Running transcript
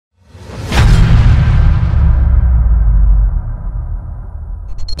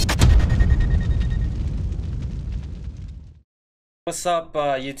What's up,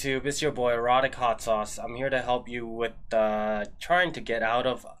 YouTube? It's your boy Erotic Hot Sauce. I'm here to help you with trying to get out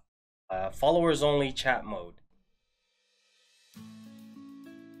of followers only chat mode.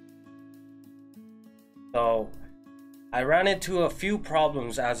 So I ran into a few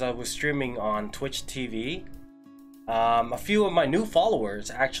problems as I was streaming on Twitch TV. A few of my new followers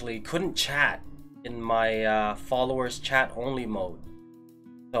actually couldn't chat in my followers chat only mode.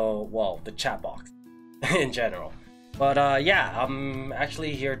 So, well, the chat box in general. But yeah, I'm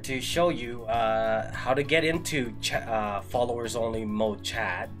actually here to show you how to get into followers only mode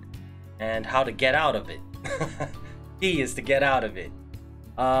chat and how to get out of it. Key is to get out of it.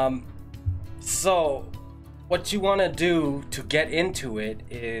 So what you want to do to get into it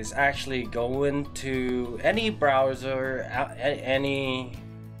is actually go into any browser, any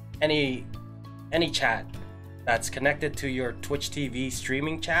chat that's connected to your Twitch TV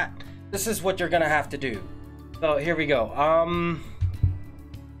streaming chat. This is what you're gonna have to do. So here we go.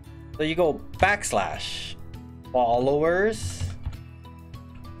 So you go / followers,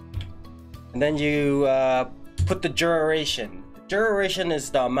 and then you put the duration. The duration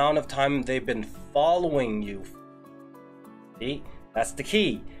is the amount of time they've been following you. See, that's the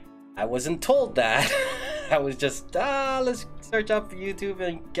key. I wasn't told that. I was just let's search up for YouTube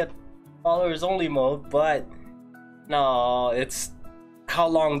and get followers only mode, but no, it's how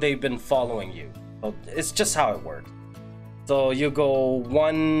long they've been following you. So it's just how it works. So you go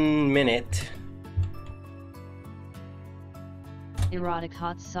 1 minute. Erotic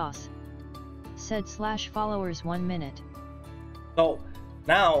Hot Sauce said /followers 1 minute. So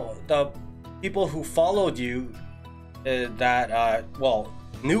now the people who followed you, well,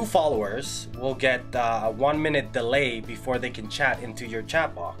 new followers will get a 1 minute delay before they can chat into your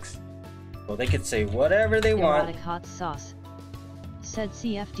chat box. So they could say whatever they want. Erotic Hot Sauce said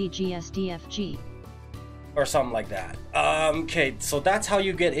CFDGSDFG. Or something like that. Okay, so that's how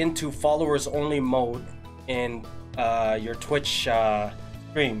you get into followers only mode in your Twitch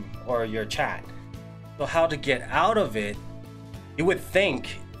stream or your chat. So how to get out of it, you would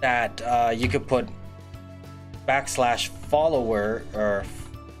think that you could put /follower or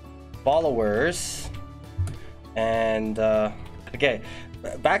followers and okay,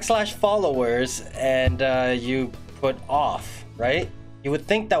 /followers and you put off, right? You would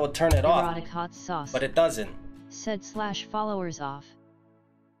think that would turn it off. Erotic Hot Sauce, but it doesn't. said /followers off.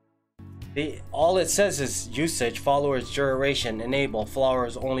 All it says is usage, followers, duration, enable,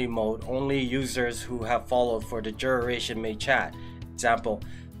 followers only mode. Only users who have followed for the duration may chat. Example,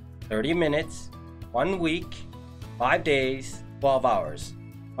 30 minutes, 1 week, 5 days, 12 hours.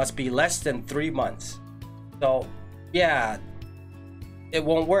 Must be less than 3 months. So yeah, it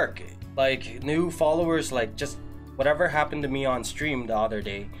won't work. Like new followers, like just whatever happened to me on stream the other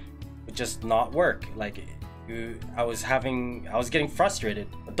day would just not work. Like I was getting frustrated.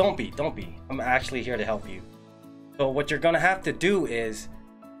 But don't be. I'm actually here to help you. So what you're gonna have to do is,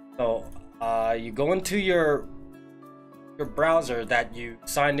 so you go into your browser that you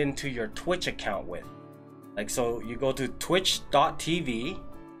signed into your Twitch account with. Like, so you go to twitch.tv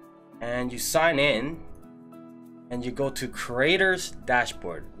and you sign in and you go to creators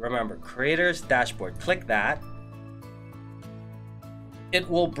dashboard. Remember, creators dashboard, click that. It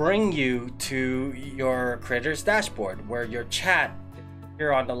will bring you to your creators dashboard where your chat is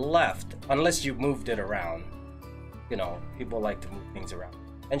here on the left, unless you moved it around. You know, people like to move things around.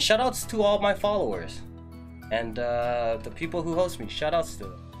 And shoutouts to all my followers and the people who host me. Shoutouts to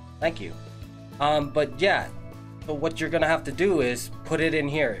them. Thank you. But yeah, so what you're gonna have to do is put it in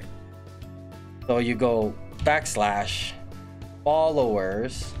here. So you go /followers,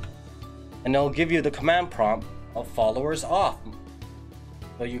 and it'll give you the command prompt of followers off.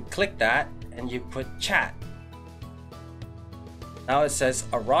 So you click that and you put chat. Now it says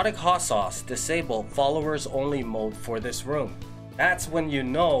Erotic Hot Sauce disable followers only mode for this room. That's when you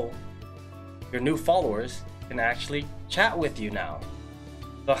know your new followers can actually chat with you now.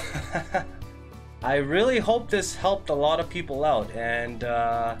 So I really hope this helped a lot of people out, and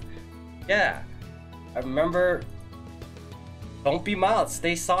yeah, I remember, don't be mild,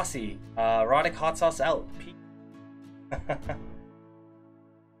 stay saucy. Erotic Hot Sauce out. Peace.